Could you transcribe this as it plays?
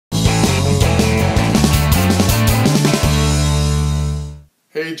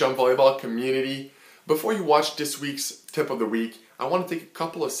Hey Jump Volleyball community! Before you watch this week's tip of the week, I want to take a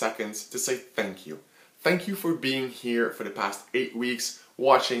couple of seconds to say thank you. Thank you for being here for the past 8 weeks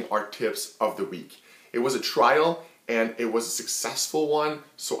watching our tips of the week. It was a trial and it was a successful one,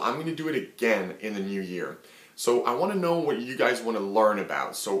 so I'm going to do it again in the new year. So I want to know what you guys want to learn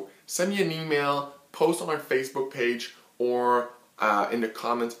about. So send me an email, post on our Facebook page, or in the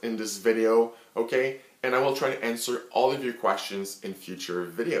comments in this video, okay? And I will try to answer all of your questions in future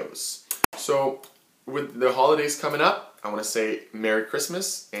videos. So with the holidays coming up, I want to say Merry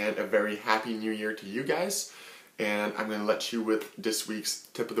Christmas and a very Happy New Year to you guys. And I'm going to let you with this week's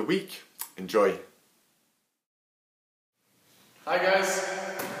tip of the week. Enjoy! Hi guys,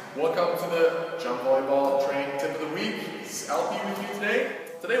 welcome to the Jump Volleyball Training Tip of the Week. This is LP with you today.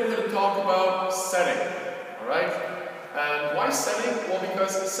 Today we're going to talk about setting, alright? And why setting? Well,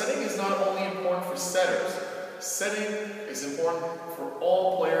 because setting is not only important for setters. Setting is important for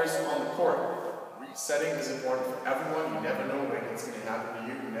all players on the court. Setting is important for everyone. You never know when it's going to happen to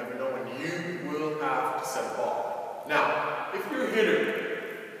you. You never know when you will have to set a ball. Now, if you're a hitter,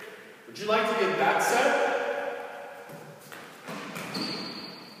 would you like to get that set?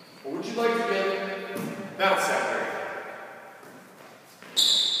 Or would you like to get that set here?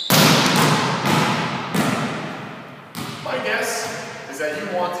 My guess is that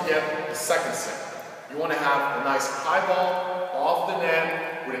you want to get the second set. You want to have a nice high ball off the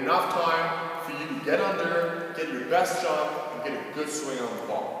net with enough time for you to get under, get your best jump, and get a good swing on the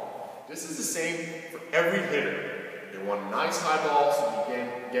ball. This is the same for every hitter. They want a nice high ball so you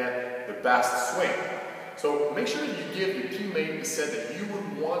can get the best swing. So make sure that you give your teammate the set that you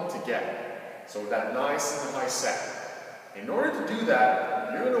would want to get. So that nice and high set. In order to do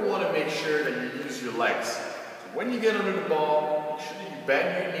that, you're going to want to make sure that you use your legs. So when you get under the ball, make sure that you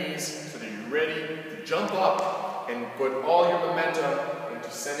bend your knees so that you're ready to jump up and put all your momentum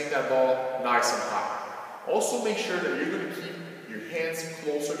into sending that ball nice and high. Also make sure that you're going to keep your hands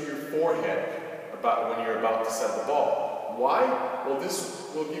closer to your forehead when you're about to set the ball. Why? Well, this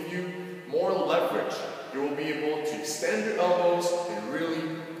will give you more leverage. You will be able to extend your elbows and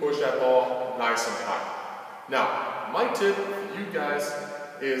really push that ball nice and high. Now, my tip for you guys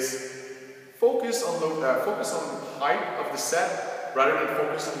is focus on the height of the set rather than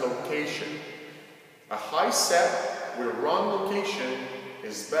focus on location. A high set with a wrong location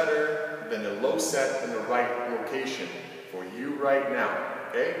is better than a low set in the right location for you right now,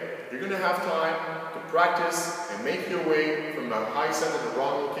 okay? You're going to have time to practice and make your way from the high set in the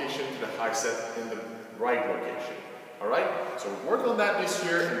wrong location to the high set in the right location, alright? So work on that this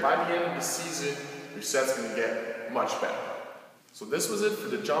year, and by the end of the season, your set's going to get much better. So this was it for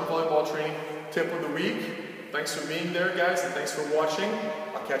the Jump Volleyball Training Tip of the Week. Thanks for being there, guys, and thanks for watching.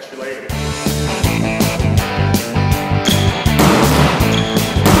 I'll catch you later.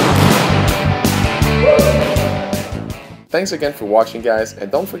 Thanks again for watching, guys, and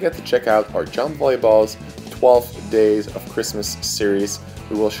don't forget to check out our Jump Volleyball's 12 Days of Christmas series.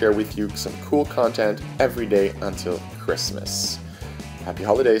 We will share with you some cool content every day until Christmas. Happy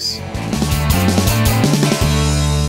holidays!